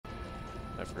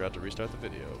I forgot to restart the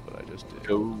video, but I just did.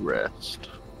 Go rest.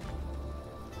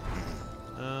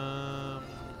 I'm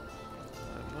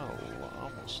not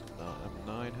almost not. I'm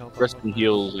 9 health. Rest and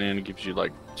heals and gives you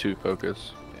like 2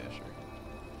 focus. Yeah,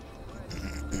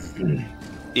 sure.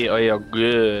 Yeah, yeah,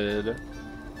 good.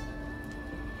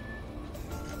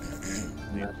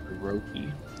 Master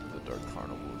Roki. The Dark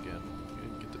Carnival again. You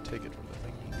didn't get to take it from the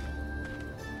thingy.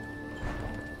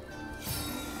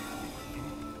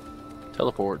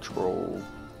 Teleport scroll.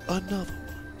 Another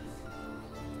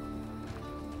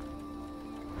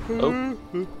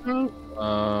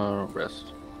Oh. Rest.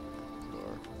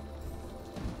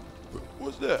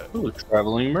 What's that? Ooh,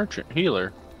 traveling merchant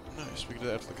healer. Nice, we can do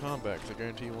that after the combat, because I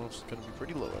guarantee you one's going to be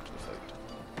pretty low after the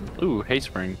fight. Ooh, haste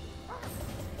spring.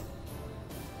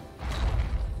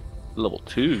 Level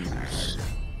 2s.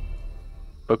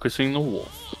 Focusing the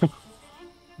wolf.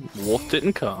 Wolf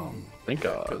didn't come. Thank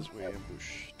God. Because we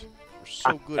ambushed. We're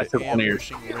so good I at took one of your-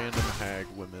 ambushing random hag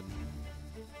women.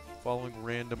 Following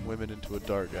random women into a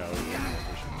dark alley.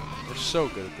 We're so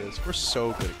good at this. We're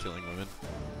so good at killing women.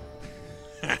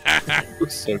 We're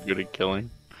so good at killing.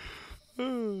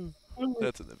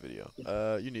 That's in the video.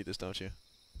 You need this, don't you?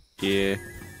 Yeah.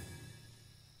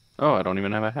 Oh, I don't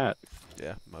even have a hat.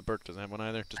 Yeah, my Burke doesn't have one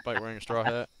either, despite wearing a straw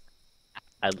hat.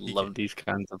 I love these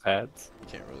kinds of hats. You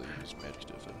can't really use magic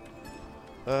stuff.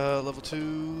 So. Level 2,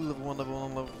 level 1, level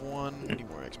 1, level 1. Need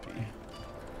more XP.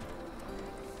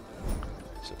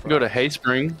 Go to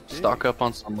Hayspring, stock up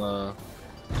on some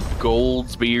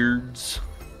golds, beards.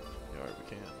 Alright, we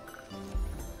can.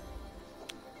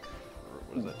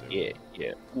 What does that do?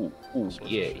 Yeah. Ooh,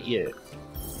 yeah.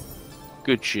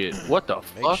 Good shit. What the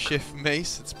fuck? Makeshift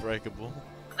mace, it's breakable.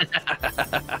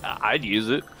 I'd use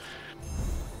it.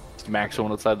 Smack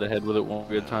someone outside the head with it one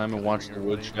good time and watch the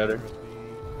wood shatter.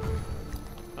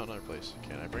 Oh, another place.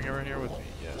 Can I bring everyone here with me?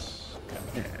 Yes.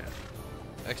 Yeah.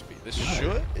 XP. This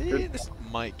should. This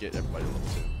might get everybody level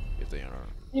 2 if they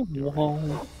aren't.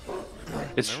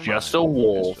 It's Never just mind. a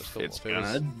wolf. It's just a It's wolf.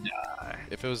 gonna die.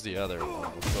 If it was the other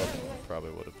one,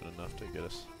 probably would have been enough to get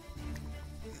us.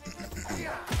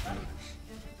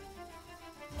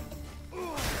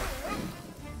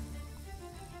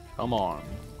 Come on,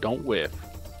 don't whiff.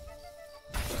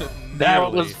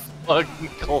 That was fucking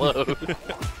close.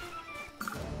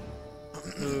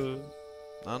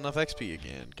 Not enough XP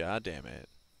again. God damn it.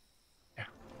 Yeah.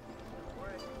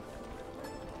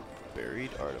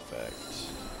 Buried artifact.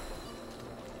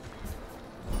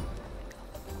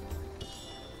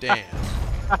 Damn.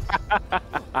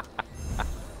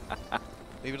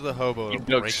 Leave it to the hobo to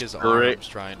break his arms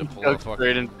trying to pull a fucking...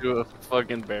 straight into a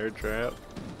fucking bear trap.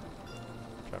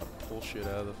 Try to pull shit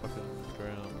out of the fucking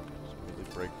ground. Just really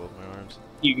break both my arms.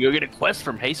 You can go get a quest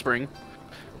from Hayspring.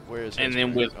 Where is And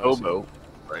then Hayspring? with Oh, I see. Hobo,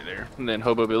 right there. And then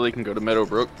Hobo Billy can go to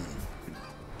Meadowbrook.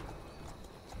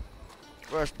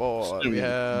 Rush ball. We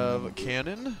have a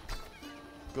cannon,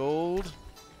 gold,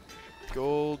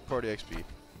 party XP.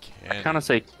 Cannon. I kind of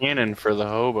say cannon for the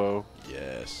Hobo.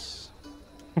 Yes.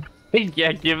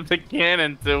 Yeah, give the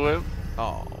cannon to him.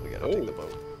 Oh, we gotta take the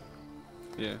boat.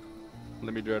 Yeah.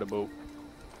 Let me drive the boat.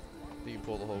 You can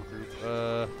pull the whole group.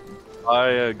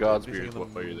 Buy God's anything Beard in the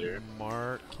while you're there.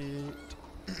 Market.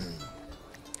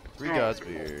 3 God's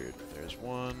Beard. There's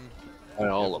one. Buy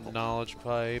all They of have them. Knowledge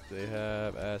pipe. They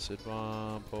have acid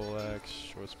bomb, poleaxe,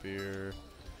 short spear.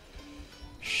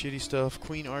 Shitty stuff.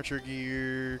 Queen archer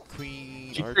gear. Queen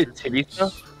Did you archer. say titty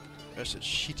stuff? I said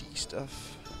shitty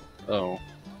stuff. Oh.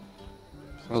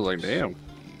 I was like, damn.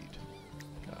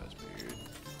 God's Beard.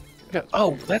 Yeah,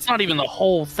 oh, that's not even the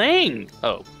whole thing.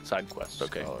 Oh, side quest.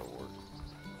 Okay. Scholar word.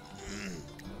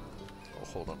 I'll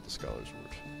hold on to the scholar's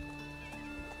word.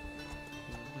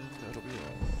 And that'll be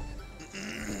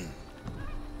all.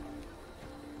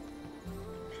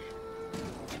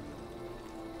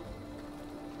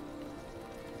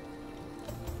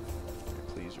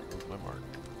 Please remove my mark.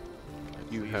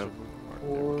 You Please have remove my mark.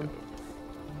 There we go.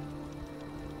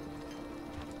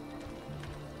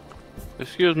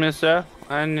 Excuse me, sir.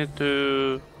 I need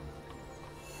to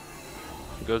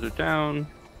go to town.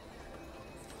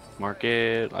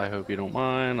 Market. I hope you don't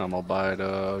mind. I'm gonna buy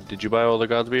the. Did you buy all the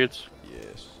God's Beards?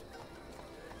 Yes.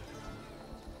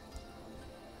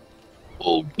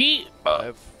 Okay. I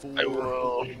have 4. I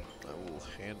will. I will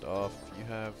hand off. You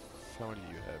have. How many do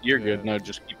you have? You're You good. have- No,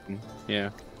 just keep them. Yeah.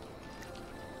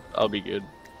 I'll be good.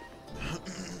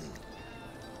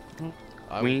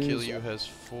 I will kill Wings. you has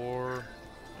 4.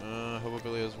 Hobo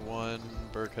Billy has 1.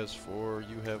 Burke has 4.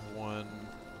 You have 1.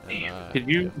 And, Could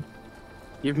you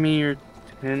give me your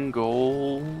 10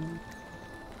 gold,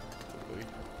 yeah.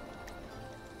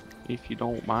 if you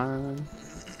don't mind?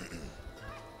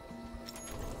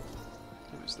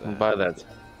 Who's I'll that? buy that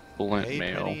splint Hey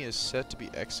mail. Penny is set to be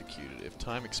executed. If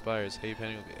time expires, Hey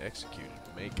Penny will be executed.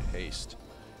 Make haste.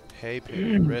 Hey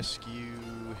Penny, rescue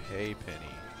Hey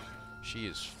Penny. She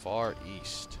is far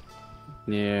east.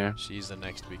 Yeah. She's the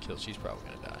next to be killed. She's probably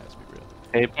gonna die, let's be real.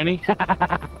 Hey, Penny?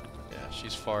 Yeah,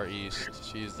 she's far east.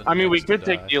 She's the I mean, we next to could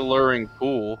take die. the alluring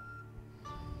pool.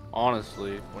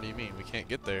 Honestly. What do you mean? We can't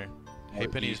get there. Hey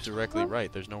What, Penny's east? directly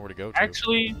right. There's nowhere to go to.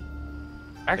 Actually,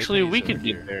 Penny's we over could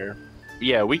here. get there.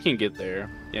 Yeah, we can get there.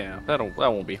 Yeah, that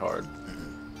won't be hard.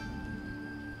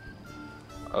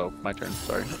 Oh, my turn.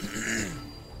 Sorry.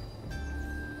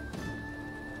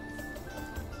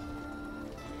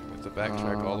 We have to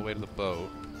backtrack all the way to the boat,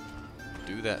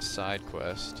 do that side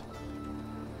quest,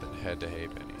 then head to Hey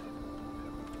Penny.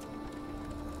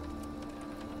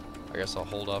 I guess I'll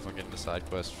hold off on getting the side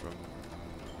quest from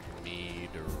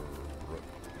Meadowbrook,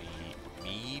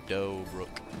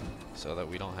 so that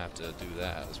we don't have to do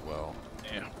that as well.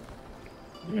 Yeah.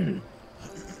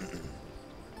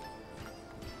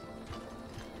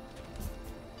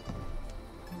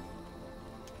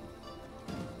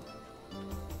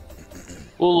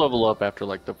 We'll level up after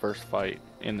like the first fight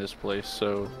in this place,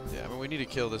 so. Yeah, I mean we need to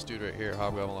kill this dude right here,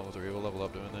 Hobgoblin level 3. We'll level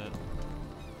up doing that.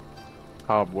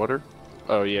 Hob water?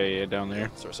 Oh yeah, yeah, down there.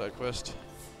 It's our side quest.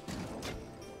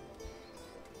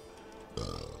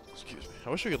 Excuse me. I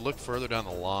wish we could look further down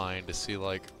the line to see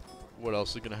like what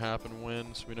else is gonna happen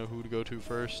when, so we know who to go to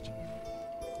first.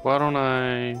 Why don't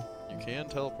I? You can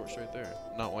teleport straight there.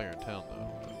 Not while you're in town though.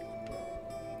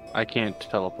 I can't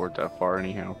teleport that far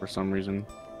anyhow for some reason.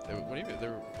 What do you mean?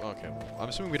 Okay. Well, I'm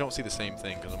assuming we don't see the same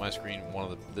thing because on my screen,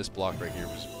 this block right here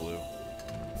was blue.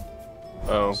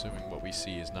 Oh. I'm assuming what we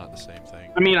see is not the same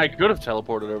thing. I mean, I could have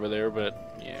teleported over there,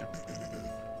 but yeah.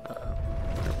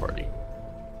 Third party.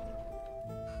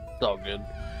 It's all good.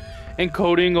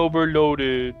 Encoding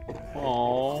overloaded.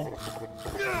 Aww.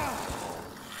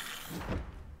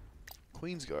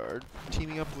 Queensguard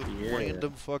teaming up with Yeah.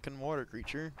 random fucking water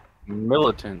creature.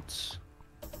 Militants.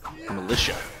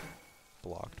 Militia.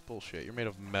 Blocked. Bullshit. You're made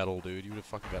of metal, dude. You would have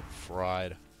fucking got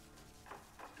fried.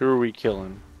 Who are we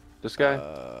killing? This guy?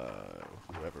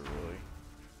 Whoever, really.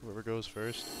 Whoever goes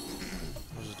first.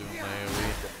 I'm just doing my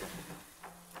AoE.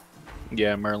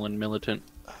 Yeah, Merlin Militant.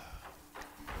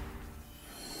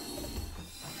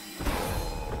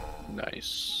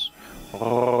 Nice.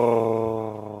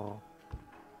 Oh.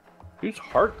 Who's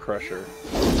Heart Crusher?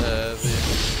 The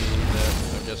NPC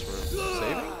that I guess we're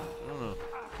saving? I don't know.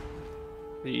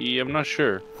 Yeah, I'm not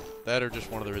sure. That or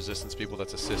just one of the resistance people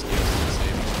that's assisting us in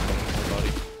saving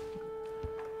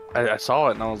everybody. I saw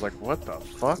it and I was like, what the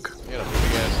fuck? You got a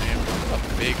big ass hammer. A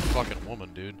big fucking woman,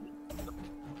 dude.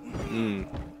 Mm.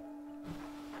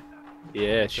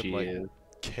 Yeah, Could, she like, is.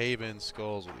 Cave in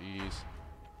skulls with ease.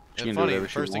 She And can do funny, whatever the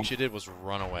she first thing wants. she did was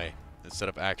run away instead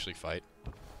of actually fight.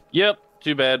 Yep,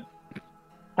 too bad.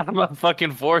 I'm gonna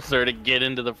fucking force her to get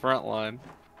into the front line.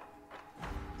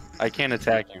 I can't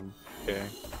attack him. Okay.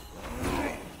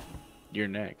 You're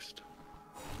next.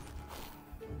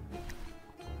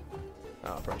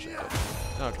 Oh, I probably should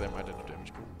have. Oh, okay, I didn't have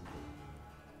damage. Cool.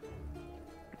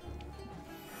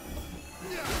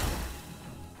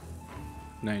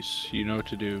 Nice. You know what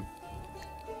to do.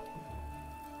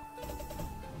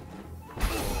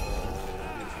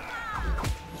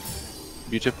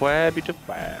 Beautiful,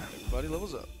 beautiful. Everybody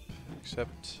levels up,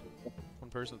 except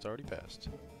one person that's already passed.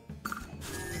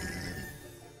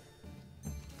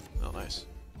 Oh, nice.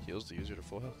 Heals the user to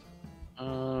full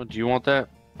health. Do you want that?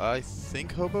 I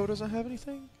think Hobo doesn't have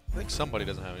anything. I think somebody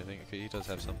doesn't have anything. Okay, he does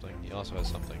have something. He also has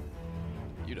something.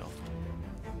 You don't.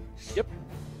 Yep.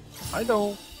 I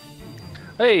don't.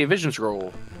 Hey, vision scroll.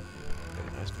 Very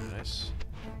nice, very nice.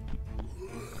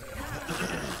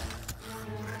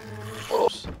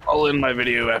 Oops. I'll end my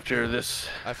video after this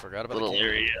I forgot about little the key.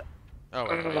 area. Oh,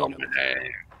 wait, wait, Oh, wait.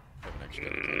 man. Have an extra.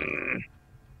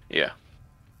 Yeah.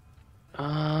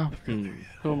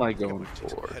 Who am I going Take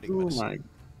some for? heading Who am medicine. I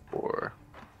for?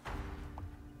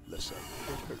 Listen.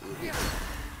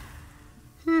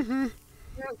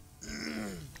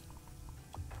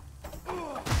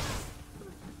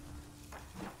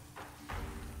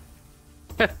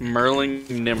 Merlin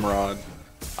Nimrod.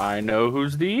 I know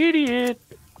who's the idiot.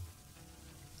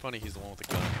 Funny, he's the one with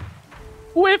the gun.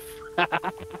 Whiff.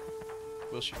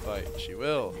 Will she fight? She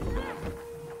will.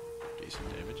 Decent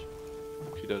damage.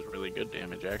 She does really good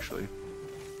damage, actually.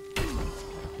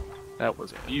 That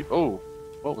was you. Oh,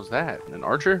 what was that? An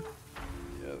archer?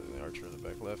 Yeah, the archer in the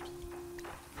back left.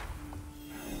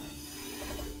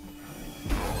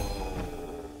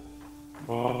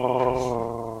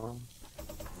 Oh.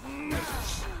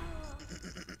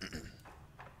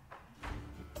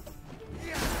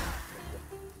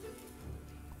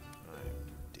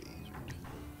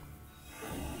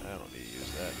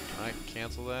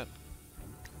 cancel that?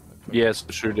 Yes,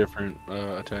 it's a different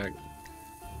attack.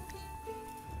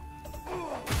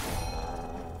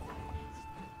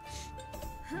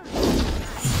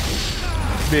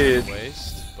 Bitch.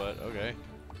 Waste, but okay.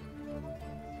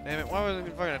 Damn it, why would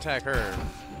we fucking attack her?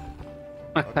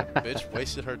 Fucking bitch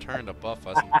wasted her turn to buff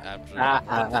us after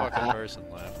one fucking person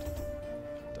left.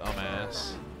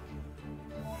 Dumbass.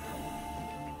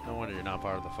 No wonder you're not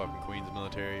part of the fucking Queen's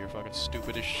military. You're fucking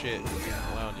stupid as shit.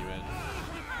 I'm allowing you in.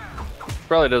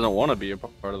 Probably doesn't want to be a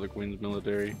part of the Queen's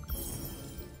military.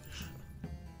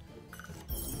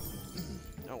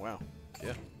 Oh wow.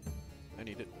 Yeah. I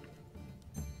need it.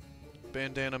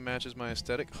 Bandana matches my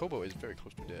aesthetic. Hobo is very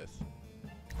close to death.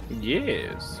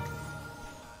 Yes.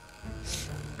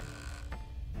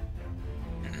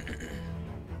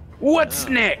 What's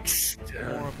next?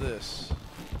 More of this.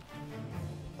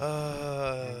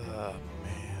 Man.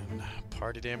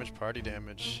 Party damage, party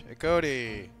damage. Hey,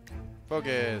 Cody!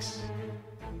 Focus!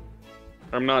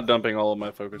 I'm not dumping all of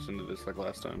my focus into this like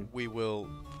last time. We will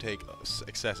take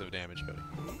excessive damage, Cody.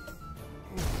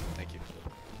 Thank you.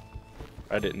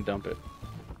 I didn't dump it.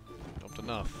 Dumped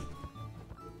enough.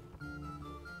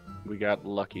 We got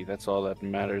lucky. That's all that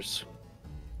matters.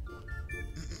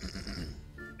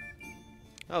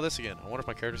 Oh, this again. I wonder if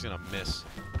my character's gonna miss.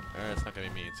 It's not gonna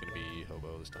be me. It's gonna be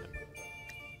Hobo this time.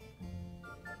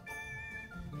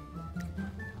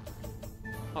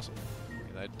 Awesome.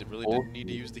 I really didn't need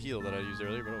to use the heal that I used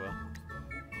earlier, but oh well.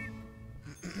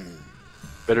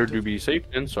 Better to be safe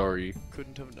than sorry.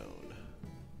 Couldn't have known.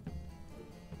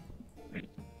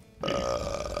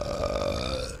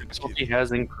 Difficulty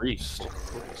has increased.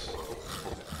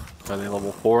 Are they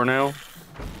level 4 now?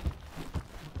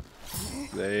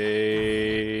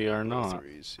 They are not.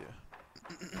 Threes, yeah.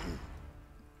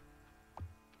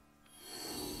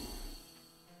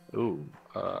 Ooh,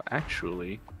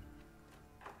 actually.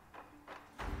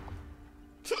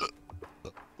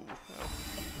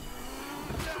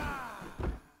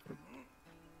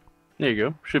 There you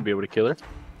go. Should be able to kill her.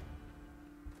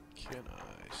 Can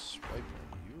I swipe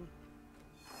on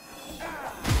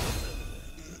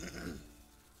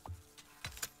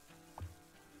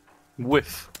you?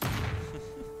 Whiff.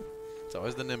 It's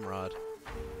always the Nimrod.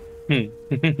 Guys,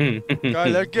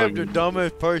 Guys, give the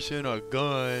dumbest person a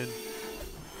gun.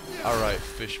 Alright,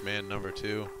 Fishman number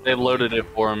 2. They loaded it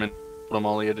for him and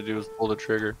all he had to do was pull the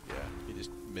trigger. Yeah, he just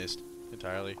missed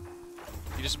entirely.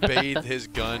 He just bathed his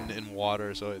gun in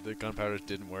water so the gunpowder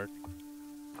didn't work.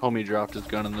 Homie dropped his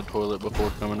gun in the toilet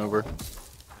before coming over.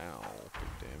 Ow,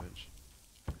 big damage.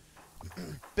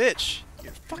 Bitch!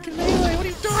 You're fucking melee, what are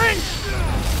you doing?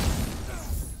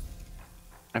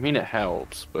 I mean, it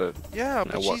helps, but... Yeah,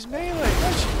 but she's melee.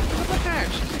 What the heck?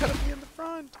 She's gotta be in the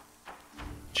front.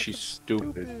 She's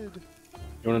stupid.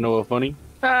 You wanna know what funny?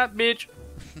 Ah, bitch!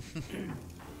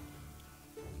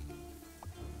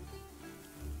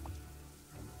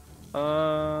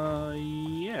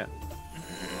 Yeah.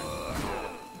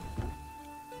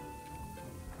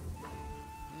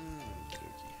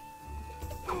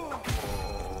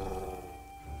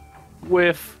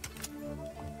 Whiff.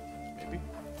 Maybe.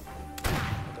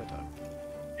 Not that time.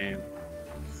 Damn.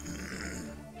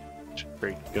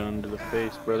 Straight gun to the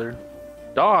face, brother.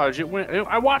 Dodge! It went.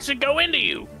 I watched it go into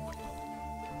you.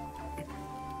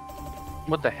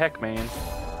 What the heck, man?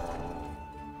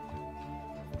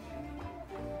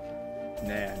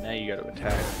 Nah, now you gotta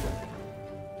attack.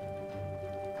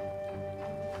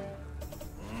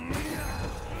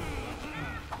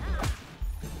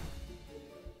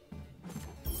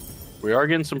 We are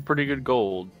getting some pretty good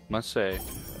gold, must say.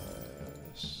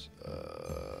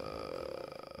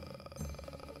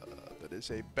 That is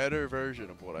a better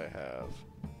version of what I have.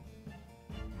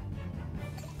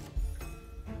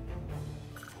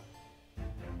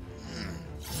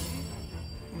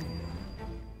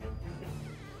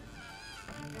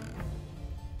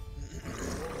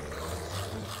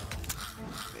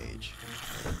 Mage.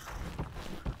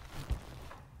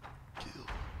 Kill.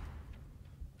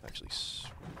 Actually,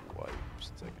 swipe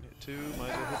since I can hit 2. Might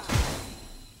as well hit 2.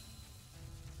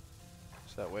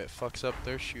 So that way it fucks up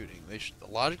their shooting.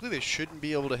 Logically, they shouldn't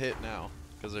be able to hit now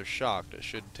because they're shocked. It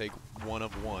should take 1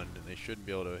 of 1, and they shouldn't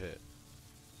be able to hit.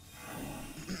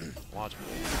 Logically.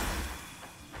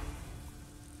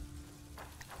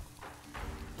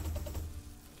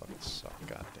 Fucking suck,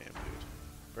 goddamn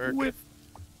dude. Burke,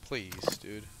 please,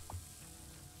 dude.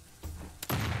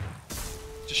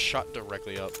 Just shot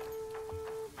directly up.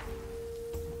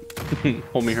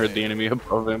 Homie heard the enemy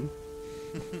above him.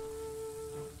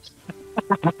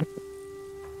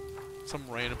 Some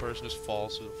random person just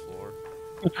falls to the floor.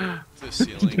 To the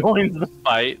ceiling. Joins the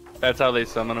fight. That's how they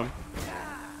summon him.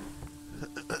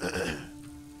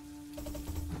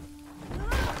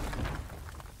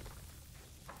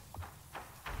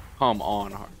 Come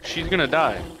on, she's gonna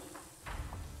die.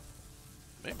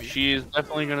 Maybe. She is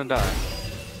definitely gonna die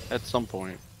at some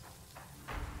point.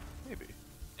 Maybe.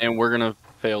 And we're gonna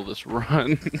fail this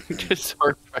run because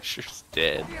our pressure's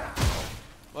dead.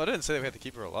 Well, I didn't say we had to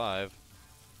keep her alive.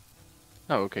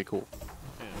 Oh, okay, cool.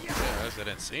 Yeah, I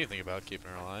didn't say anything about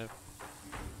keeping her alive.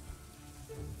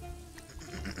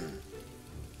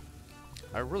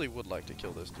 I really would like to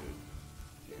kill this dude.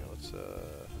 You know, let's,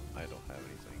 I don't have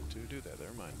anything to do that.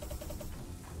 Never mind.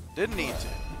 Didn't need to.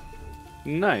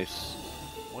 Nice.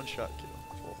 One shot kill.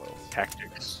 Full health.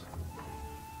 Tactics.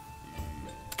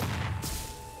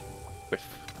 Whiff.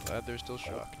 Glad they're still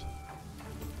shocked.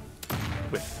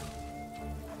 Whiff.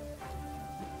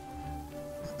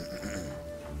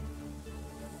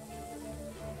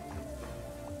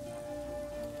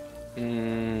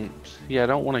 Yeah, I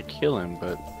don't want to kill him,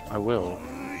 but I will.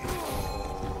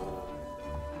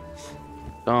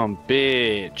 Dumb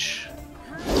bitch.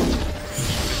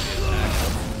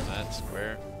 That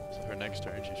square. So her next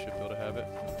turn, she should be able to have it.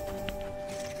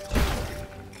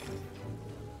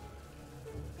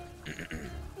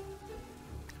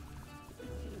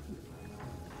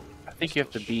 I think you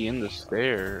have to be in the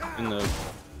square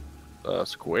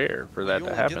for that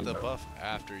to happen. You only get the buff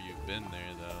after you've been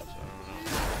there, though, so I don't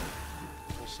know.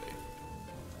 We'll see.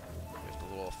 If the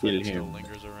little effect still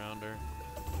lingers around her.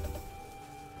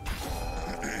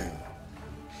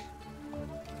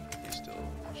 He's still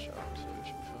shocked, so he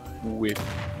should be fine. Whip.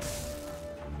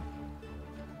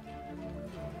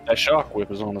 That shock whip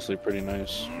is honestly pretty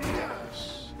nice.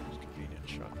 It's convenient.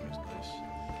 Shocking is nice.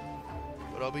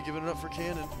 But I'll be giving it up for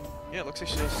Cannon. Yeah, it looks like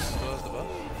she still has the buff.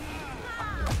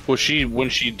 Well, when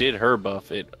she did her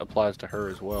buff, it applies to her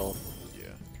as well.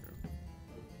 Yeah,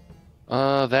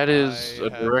 true. That is a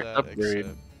direct upgrade.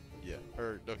 Except, yeah,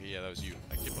 or okay, yeah, that was you.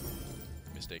 I keep on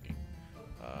mistaking.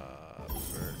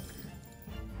 For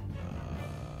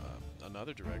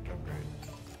another direct upgrade.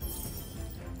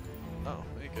 Oh,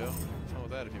 there you go. What's wrong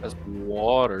with that if you That's want?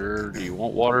 water. Do you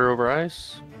want water over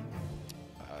ice?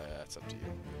 That's up to you.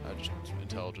 I just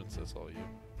intelligence. That's all you.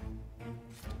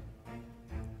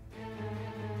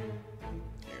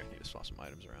 You're gonna need to swap some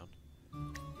items around.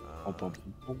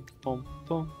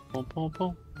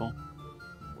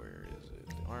 Where is it?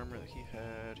 The armor that he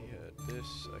had this.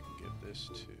 I can give this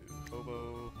to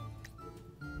Hobo.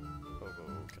 Hobo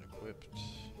can equip.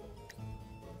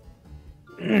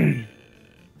 And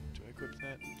do I equip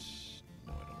that?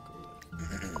 No, I don't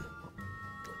equip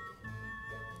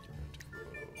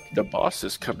that. The boss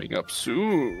is coming up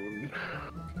soon.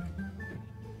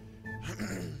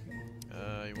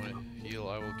 You want to heal?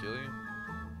 I will kill you.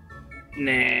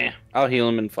 Nah, I'll heal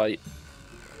him and fight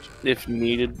if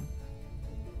needed.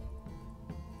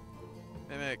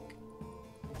 Mimic,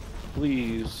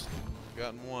 Please.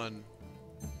 gotten one.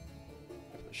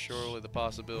 Surely the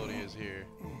possibility is here.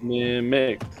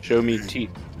 Mimic, show me teeth.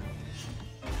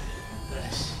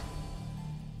 Nice.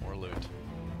 More loot.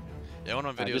 Yeah, one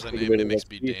of my I videos just I think named about it Mimics like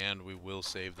Be teeth. Damned, We Will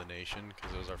Save the Nation,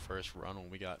 because it was our first run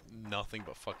when we got nothing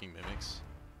but fucking mimics.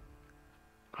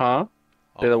 Huh?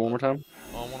 Say that one more time.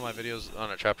 On one of my videos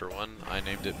on chapter 1, I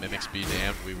named it Mimics Be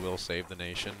Damned, We Will Save the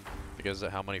Nation, because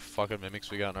of how many fucking mimics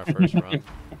we got in our first run.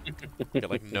 We got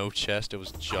like no chest, it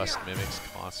was just mimics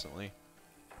constantly.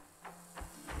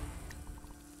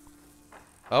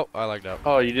 Oh, I lagged out.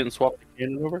 Oh, you didn't swap the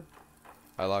cannon over?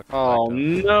 I locked. Oh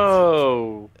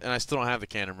no! And I still don't have the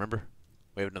cannon, remember?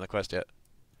 We haven't done the quest yet.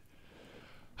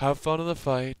 Have fun in the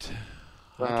fight.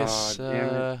 I guess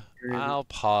I'll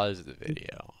pause the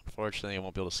video. Unfortunately, I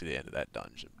won't be able to see the end of that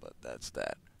dungeon, but that's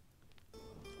that.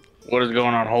 What is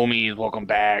going on, homies? Welcome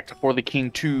back to For the King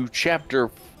 2, Chapter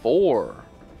 4.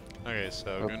 Okay,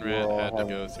 so Gunrad had to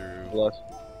go through... Blessed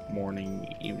morning,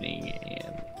 evening,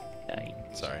 and night.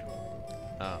 Sorry.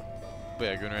 But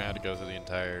yeah, Gunrad had to go through the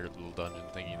entire little dungeon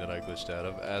thingy that I glitched out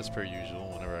of, as per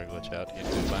usual. Whenever I glitch out, he had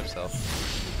to do it by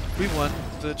himself. We won.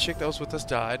 The chick that was with us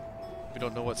died. We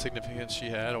don't know what significance she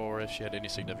had, or if she had any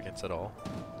significance at all.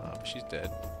 She's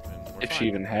dead. And we're If fine. she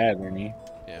even had any.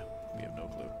 Yeah, we have no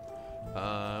clue.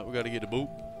 We gotta get a boat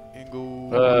and go.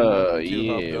 Kill yeah, we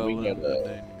Hobgoblin gotta. and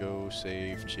then go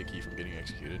save Chicky from getting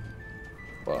executed.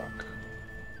 Fuck.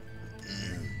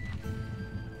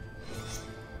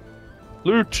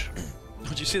 Loot!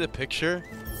 Did you see the picture?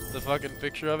 The fucking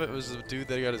picture of it was the dude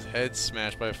that got his head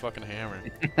smashed by a fucking hammer.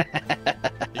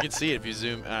 You can see it if you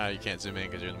zoom. You can't zoom in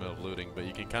because you're in the middle of looting, but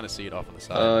you can kind of see it off on the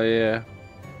side. Oh, yeah.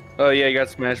 Oh, yeah, he got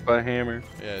smashed by a hammer.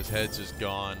 Yeah, his head's just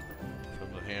gone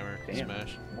from the hammer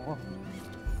smash.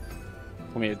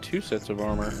 We had 2 sets of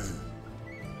armor.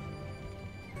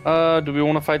 Do we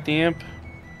want to fight the imp?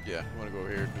 Yeah, you want to go over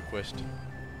here and do quest?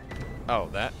 Oh,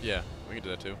 that? Yeah, we can do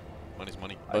that too. Money's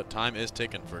money. But time is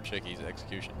ticking for Chicky's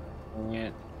execution.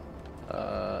 Can't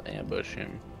ambush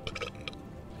him.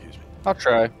 Excuse me. I'll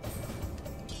try.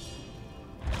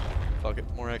 Fuck it.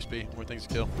 More XP, more things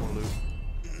to kill, more loot.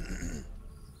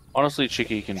 Honestly,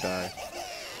 Chicky can die.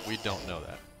 We don't know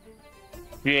that.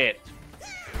 Shit.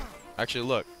 Actually,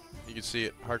 look. You can see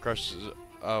it. Heart Crusher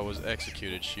was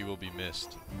executed. She will be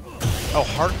missed. Oh,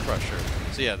 Heart Crusher.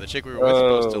 So yeah, the chick we were with is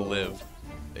supposed to live.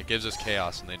 It gives us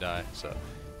chaos and they die, so.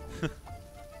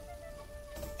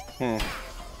 So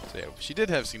yeah, she did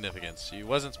have significance. She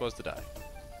wasn't supposed to die.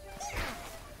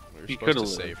 We were supposed to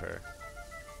save her.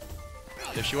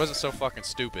 If she wasn't so fucking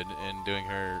stupid and doing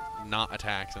her not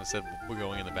attacks and instead we're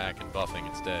going in the back and buffing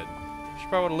instead, she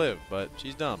probably would have lived, but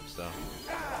she's dumb, so.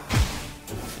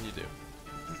 What can you do?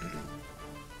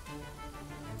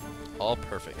 All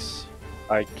perfects.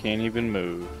 I can't even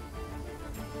move.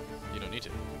 You don't need to.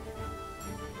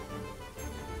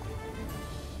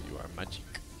 You are magic.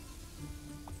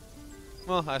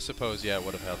 Well, I suppose, yeah, it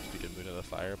would have helped if you didn't move to the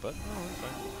fire, but oh,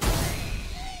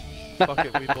 fine. Fuck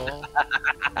it, we ball.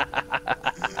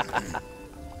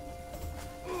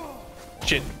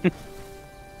 Shit.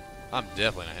 I'm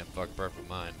definitely not hitting fucking perfect with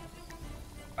mine.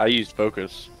 I used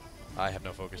focus. I have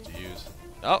no focus to use.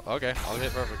 Oh, okay. I'll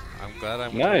hit perfect. I'm glad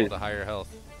I'm Nice. with a higher health.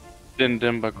 Didn't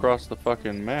him across the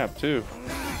fucking map, too.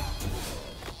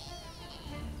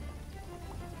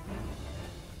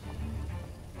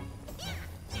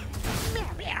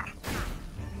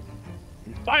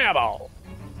 Fireball!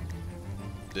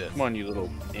 Death. Come on, you little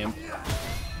imp.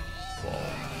 Ball.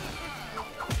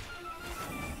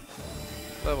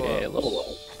 Level Yeah, up. level up.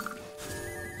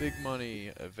 Big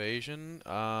money. Evasion.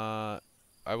 I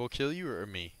will kill you or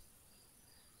me?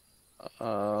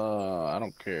 I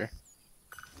don't care.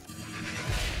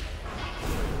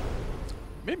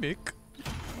 Mimic.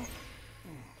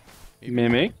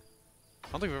 Mimic?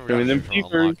 I don't think we've ever Doing gotten them from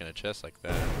peepers. unlocking a chest like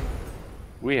that.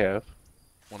 We have.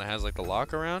 When it has like the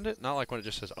lock around it? Not like when it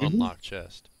just says unlock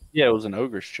chest. Yeah, it was an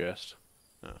ogre's chest.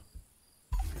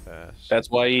 Pass. That's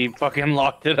why he fucking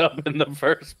locked it up in the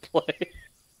first place.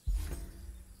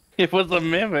 It was a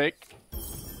mimic.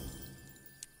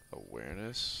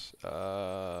 Awareness.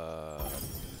 Hobo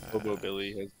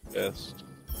Billy has the best.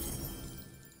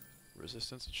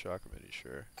 Resistance and shock immunity,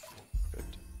 sure. Good.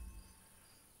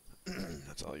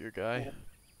 That's all your guy.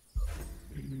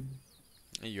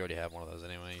 You already have one of those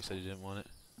anyway. You said you didn't want it.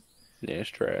 Yeah, it's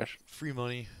trash. Free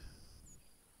money.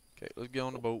 Okay, let's get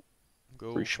on the boat.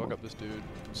 Go Free fuck schmuck. up this dude.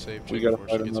 Save We Chick gotta before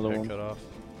fight she gets her another head one. cut off.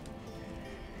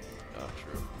 Oh,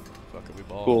 true. Fuck it, we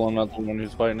ball. Cool, I'm not the one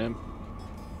who's fighting him.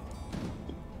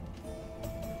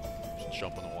 Just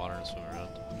jump in the water and swim around.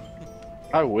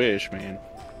 I wish, man.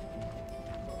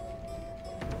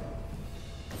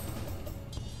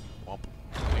 Womp.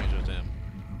 I think it's just him.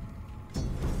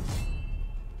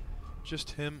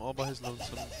 Just him all by his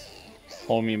lonesome.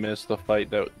 Homie missed the fight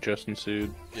that just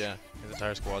ensued. Yeah, his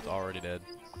entire squad's already dead.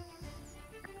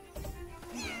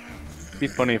 It'd be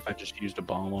funny if I just used a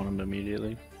bomb on him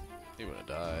immediately. He would've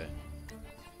died.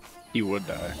 He would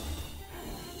die.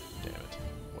 Damn it.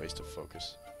 Waste of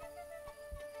focus.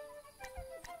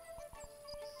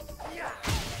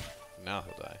 Now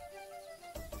he'll die.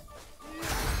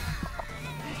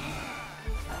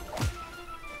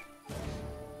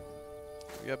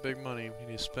 We got big money. We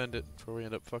need to spend it before we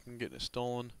end up fucking getting it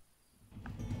stolen.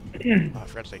 Oh, I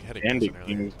forgot to take headache Candy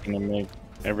medicine earlier. King's gonna make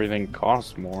everything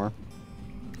cost more.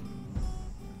 Here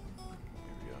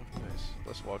we go. Nice.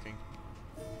 Less walking.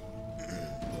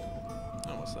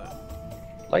 Oh, what's that?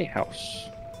 Lighthouse.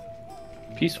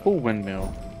 Peaceful windmill.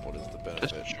 What is the benefit?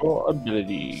 Special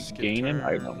ability. Skip Gain an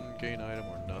turn, item. Gain item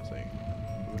or nothing.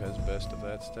 Who has best of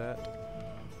that stat?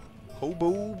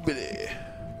 Hobo Billy.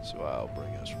 So I'll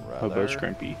bring us right Hobo there.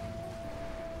 Scrimpy.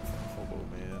 Hobo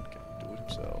man can do it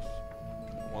himself.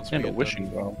 Once And we a get wishing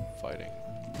done well. fighting.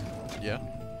 Yeah.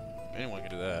 Anyone can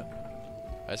do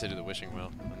that. I say do the wishing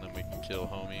well, and then we can kill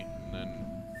homie, and then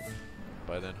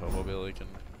by then Hobo Billy can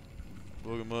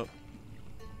book him up.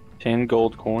 10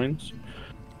 gold coins.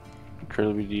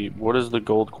 Incredibly deep. What does the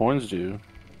gold coins do?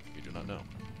 You do not know.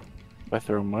 If I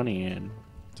throw money in.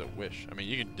 It's a wish. I mean,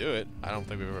 you can do it. I don't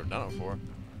think we've ever done it before.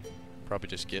 Probably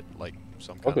just get like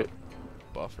some kind of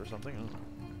buff or something. I don't know.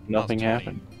 Nothing No, it's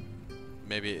 20. happened.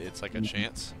 Maybe it's like a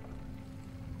chance.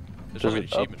 There's Does probably an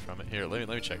it up? achievement from it. Here, let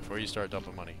me check before you start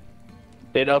dumping money.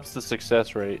 It ups the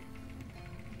success rate.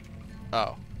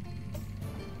 Oh.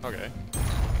 Okay.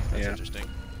 That's Yeah. interesting.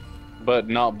 But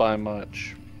not by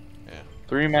much. Yeah.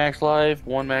 3 max life,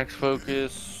 1 max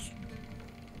focus.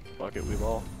 Fuck it, we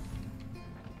ball.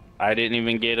 I didn't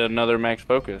even get another max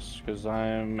focus because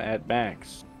I'm at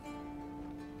max.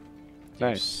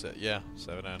 Nice. Yeah,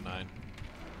 7 out of 9.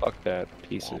 Fuck that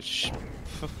piece of shit.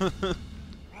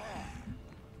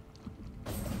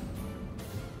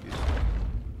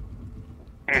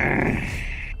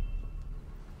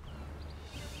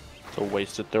 It's a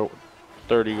wasted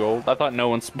 30 gold. I thought no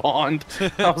one spawned.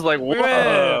 I was like, We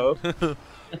whoa. win!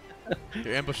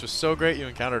 Your ambush was so great you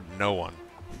encountered no one.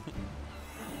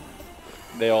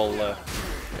 They all left.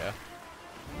 Yeah.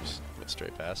 Just went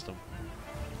straight past them.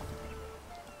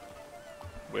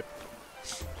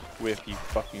 Whiff, you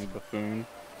fucking buffoon.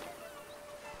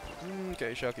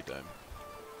 Okay, Shocky time.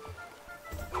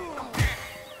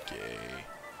 Okay.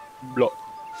 Block.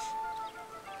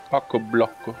 Paco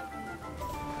blocko.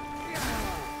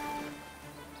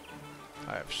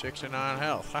 I have 69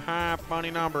 health. Haha, funny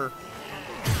number.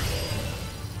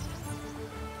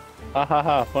 Ha ha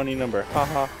ha, funny number. Ha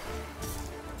ha.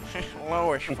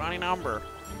 Lowish, funny number.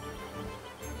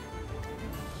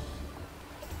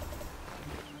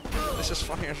 This is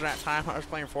funny as that time I was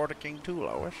playing Forta King 2,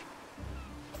 Lowish.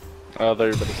 Oh, there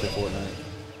you better say Fortnite.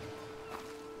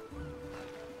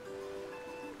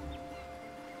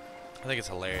 I think it's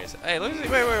hilarious. Hey, look at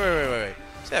wait.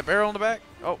 See that barrel in the back?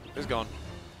 Oh, it's gone.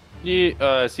 Yeah,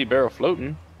 I see barrel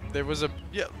floating. There was a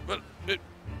what a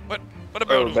Oh,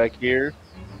 barrel? back here.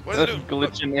 What is it doing?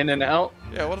 Glitching in and out.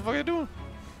 Yeah, what the fuck are you doing?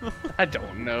 I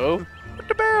don't know. What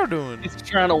the barrel doing? It's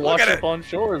trying to wash at up it. on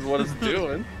shore is what it's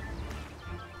doing.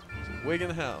 It's wigging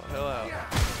the hell out.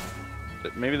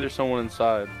 Maybe there's someone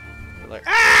inside. They're like,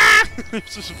 ah!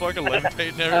 It's just fucking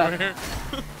levitating everywhere.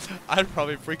 I'd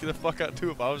probably freak the fuck out too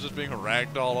if I was just being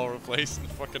ragged all over the place in the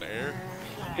fucking air.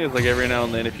 It's like every now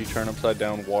and then if you turn upside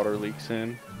down, water leaks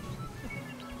in.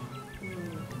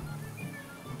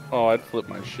 Oh, I'd flip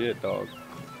my shit, dog.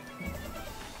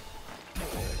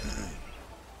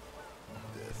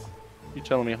 You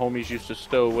telling me homies used to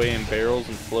stow away in barrels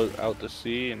and float out to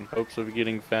sea in hopes of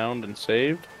getting found and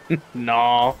saved?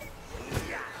 Nah.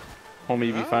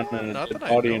 Homie be finding a Not dead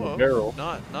that I body in know a of. barrel.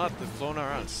 Not the flown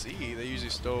around sea. They usually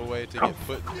stow away to get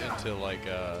put into like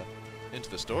into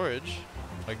the storage.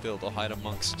 Like they'll hide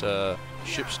amongst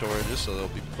ship storages, so they'll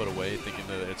be put away thinking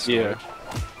that it's storage.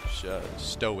 Yeah.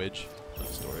 Stowage, not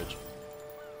storage.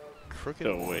 Crooked.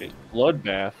 Oh wait,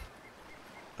 bloodbath.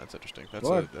 That's interesting.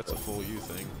 What? That's a full U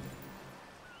thing.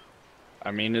 I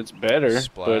mean, it's better,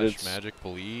 Splash, but it's magic,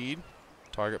 bleed,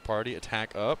 target party,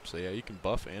 attack up. So yeah, you can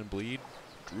buff and bleed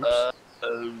groups.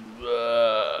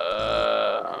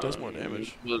 Does more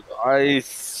damage.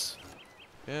 Ice.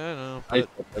 Yeah, I know, Ice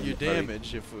but up your everybody.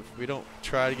 damage, if we don't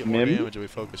try to get more Mim? damage and we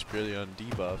focus purely on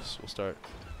debuffs, we'll start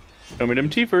Show me them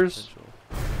teefers. potential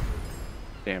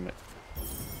Damn it.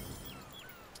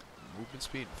 movement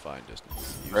speed and fine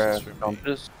distance. Use Grass, this for me.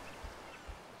 compass.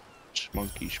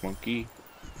 Schmunky.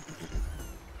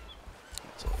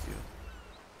 That's all you.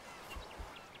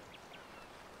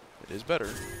 It is better.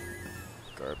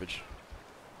 Garbage.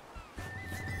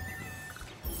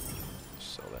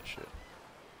 Sell that shit.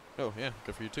 Oh yeah,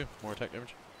 good for you too. More attack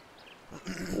damage.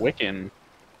 Wiccan.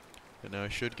 And now I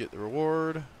should get the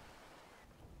reward.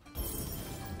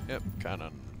 Yep,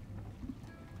 cannon.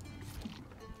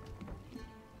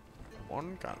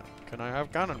 One cannon. Can I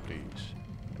have cannon, please?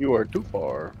 You are too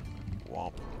far.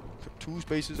 Womp. 2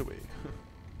 spaces away.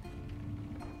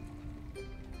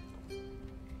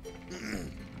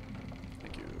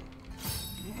 Thank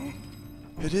you.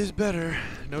 It is better.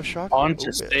 No shock. On Oh, to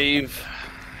yeah. save.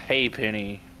 Hey,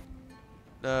 Penny.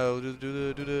 No, do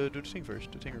the thing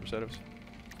first. Do the thing beside us.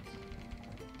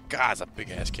 God, it's a big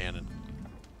ass cannon.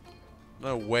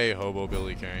 No way, Hobo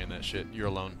Billy carrying that shit. You're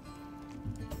alone.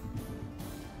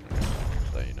 Okay.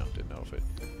 Let you know. Didn't know if it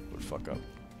would fuck up.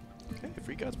 Okay,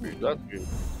 free Godspeed. That's good.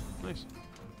 Nice.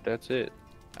 That's it.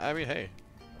 I mean, hey,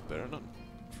 better than nothing.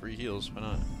 Free heals. Why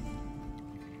not?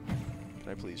 Can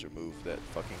I please remove that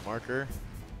fucking marker?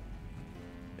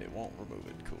 It won't remove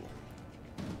it. Cool.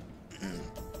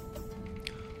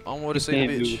 Onward to say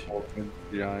the bitch.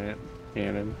 Giant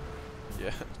cannon.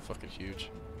 Yeah, fucking huge.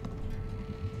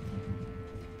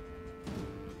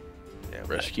 Yeah,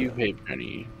 Rescue Hey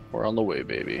Penny. We're on the way,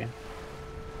 baby.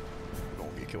 We're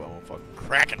gonna get killed by one fucking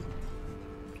Kraken.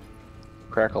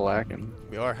 Crack-a-lackin'.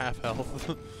 We are half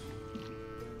health.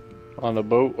 On the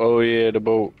boat? Oh yeah, the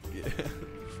boat. Yeah.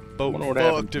 Boat Wonder what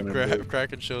fucked happens if when a boat-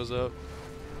 Kraken shows up.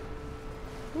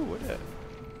 Ooh, what that?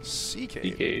 Sea cave.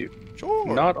 Sea cave. Sure.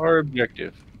 Not our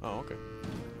objective. Oh, okay.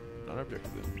 Not our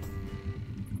objective then.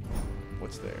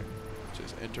 What's there?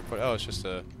 Just enter. Oh, it's just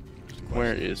a. Just a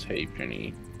Where question. is Hey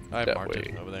Penny? I that marked way?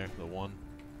 it over there. The one.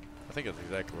 I think that's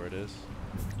exactly where it is.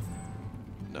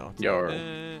 No. It's Yar.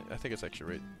 I think it's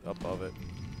actually right above it.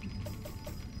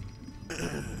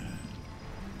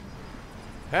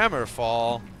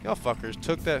 Hammerfall. Y'all fuckers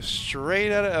took that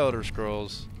straight out of Elder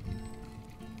Scrolls.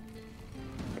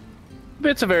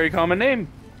 It's a very common name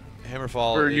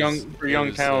Hammerfall for is,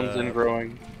 young towns and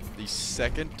growing. The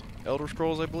second Elder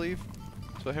Scrolls, I believe.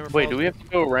 So Hammerfall. Wait, do we have to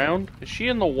go around? Is she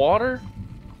in the water?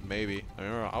 Maybe. I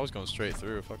remember I was going straight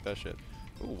through. Fuck that shit.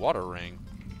 Ooh, water ring.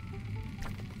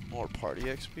 More party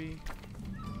XP.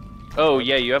 Oh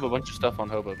yeah, you have a bunch of stuff on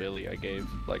Hobo Billy. I gave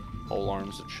like pole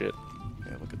arms and shit.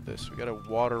 Yeah, look at this. We got a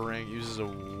water ring. Uses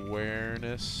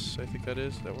awareness. I think that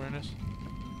is. That awareness.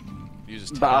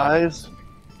 Uses talent. Eyes.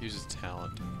 Uses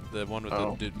talent. The one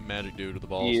with the magic dude with the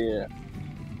balls. Yeah.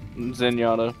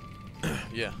 Zenyatta.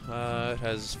 Yeah. It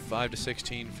has 5 to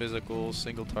 16 physical,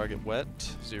 single target wet.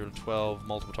 0 to 12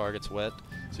 multiple targets wet.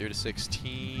 0 to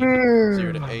 16,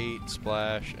 0 to 8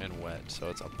 splash and wet. So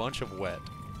it's a bunch of wet.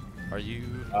 Are you?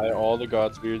 Buy all the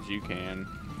Godspears you can.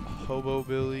 Hobo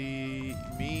Billy,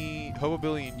 Hobo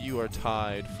Billy and you are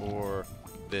tied for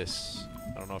this.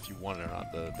 I don't know if you want it or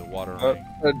not, the water ring.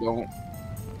 I don't.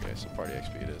 Okay, so party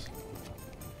XP it is.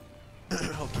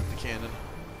 I'll keep the cannon.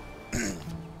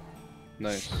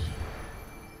 Nice.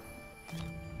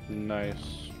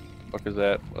 Nice. Fuck is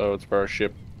that? Oh, it's for our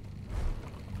ship.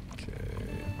 Okay,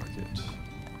 mark it.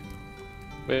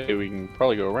 Wait, we can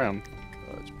probably go around.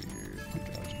 Godspeed.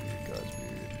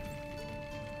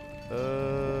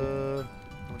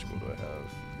 How much gold do I have?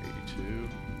 82.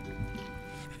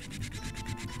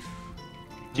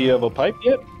 Do you have a pipe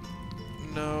yet?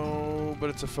 No, but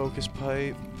it's a focus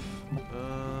pipe.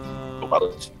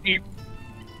 Steep.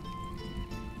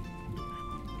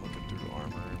 Looking through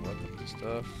armor and weapons and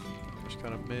stuff. Just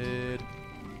kind of mid.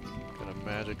 Kind of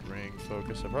magic ring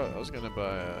focus. I was gonna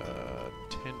buy a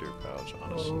tinder pouch,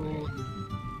 honestly.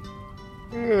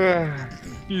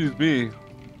 Excuse me.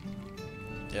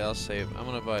 Yeah, I'll save. I'm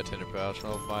gonna buy a tinder pouch.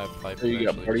 I'll buy a pipe. So you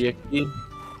got eventually. party XP?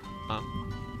 Huh?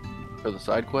 For the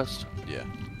side quest? Yeah.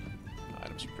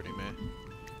 Items are pretty meh.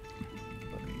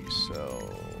 Let me sell.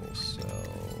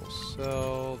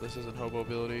 This isn't hobo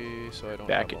ability, so I don't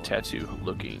Back have at all tattoo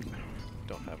looking.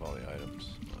 don't have all the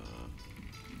items.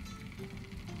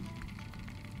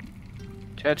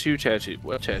 Tattoo.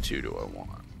 What tattoo do I want?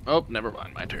 Oh, never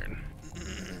mind. My turn.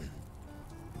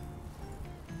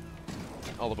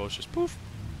 All the boats just poof.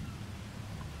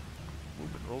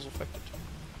 Movement rolls affected.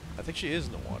 I think she is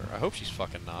in the water. I hope she's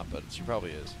fucking not, but she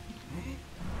probably is.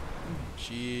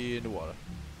 She in the water.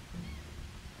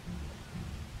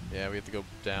 Yeah, we have to go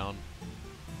down.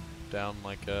 Down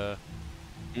like down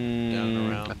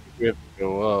and around. I think we have to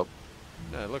go up.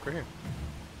 No, look right here.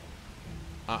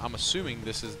 I'm assuming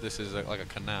this is like a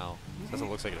canal. That's what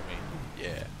it looks like to me.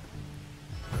 Yeah.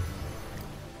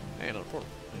 Hey, another portal.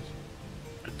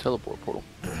 Nice. A teleport portal.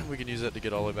 We can use that to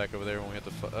get all the way back over there when we have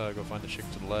to go find the chick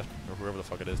to the left, or whoever the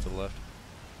fuck it is to the left.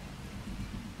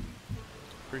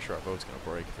 Pretty sure our boat's gonna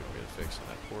break if we don't get it fixed in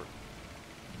that port.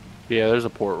 Yeah, there's a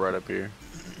port right up here.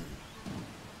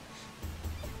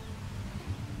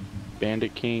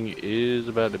 Bandit King is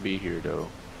about to be here, though.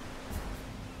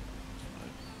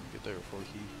 Get there before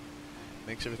he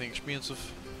makes everything expensive.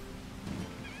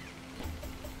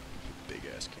 Big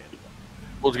ass cannon.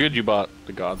 Well, it's good you bought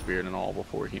the Godsbeard and all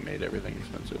before he made everything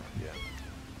expensive.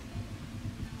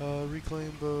 Yeah.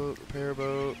 Reclaim boat, repair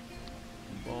boat,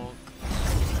 bonk.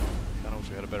 I wish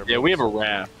we had a better boat. Yeah, we have a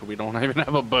raft. We don't even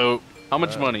have a boat. How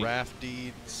much money? Raft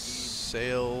deed,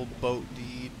 sailboat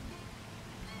deed.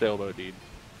 Sailboat deed.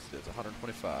 It's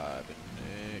 125.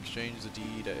 And exchange the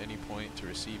deed at any point to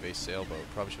receive a sailboat.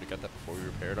 Probably should have got that before we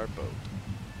repaired our boat.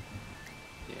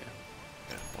 Yeah.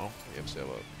 Yeah, well, we have a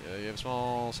sailboat. Yeah, you have a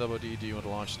small sailboat deed. Do you want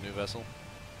to launch the new vessel?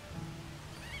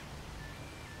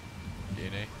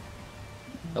 DNA?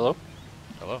 Hello?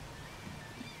 Hello?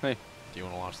 Hey. Do you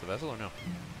want to launch the vessel or no?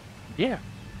 Yeah.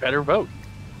 Better boat.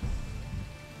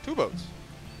 2 boats.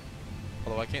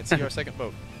 Although I can't see our second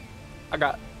boat. I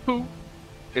got 2.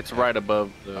 It's right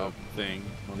above the thing.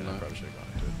 Then I probably should have gone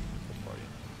into it. Full party.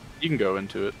 You can go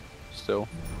into it still.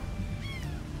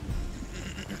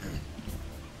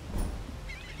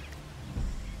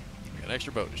 We got an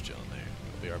extra boat just chilling there.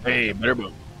 It'll be our boat. Hey, better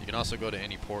boat. You can also go to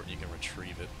any port and you can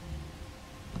retrieve it.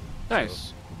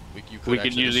 Nice. So we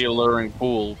could use the alluring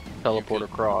pool, teleport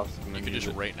across. And you could just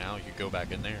right now, you could go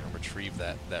back in there and retrieve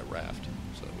that raft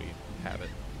so that we have it.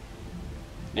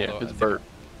 Yeah, Although it's Bert.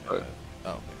 Oh, okay.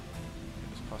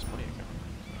 This costs money. I can't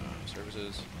remember.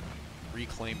 Services.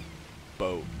 Reclaim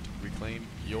boat. Reclaim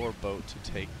your boat to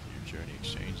take your journey.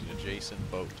 Exchange an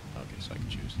adjacent boat. Okay, so I can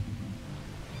choose.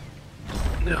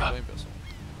 Reclaim vessel.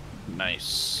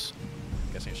 Nice.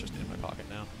 Guessing it's just in my pocket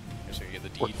now. Guess I can get the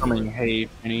deed. We're coming, hey,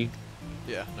 Penny.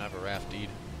 Yeah, and I have a raft deed.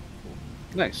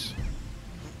 Cool. Nice.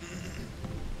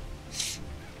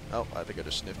 Oh, I think I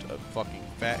just sniffed a fucking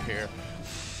fat hair.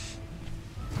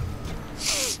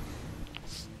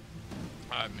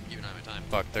 I've been giving out my time.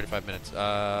 Fuck, 35 minutes.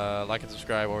 Like and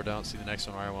subscribe or don't. See the next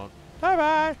one or I won't. Bye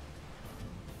bye!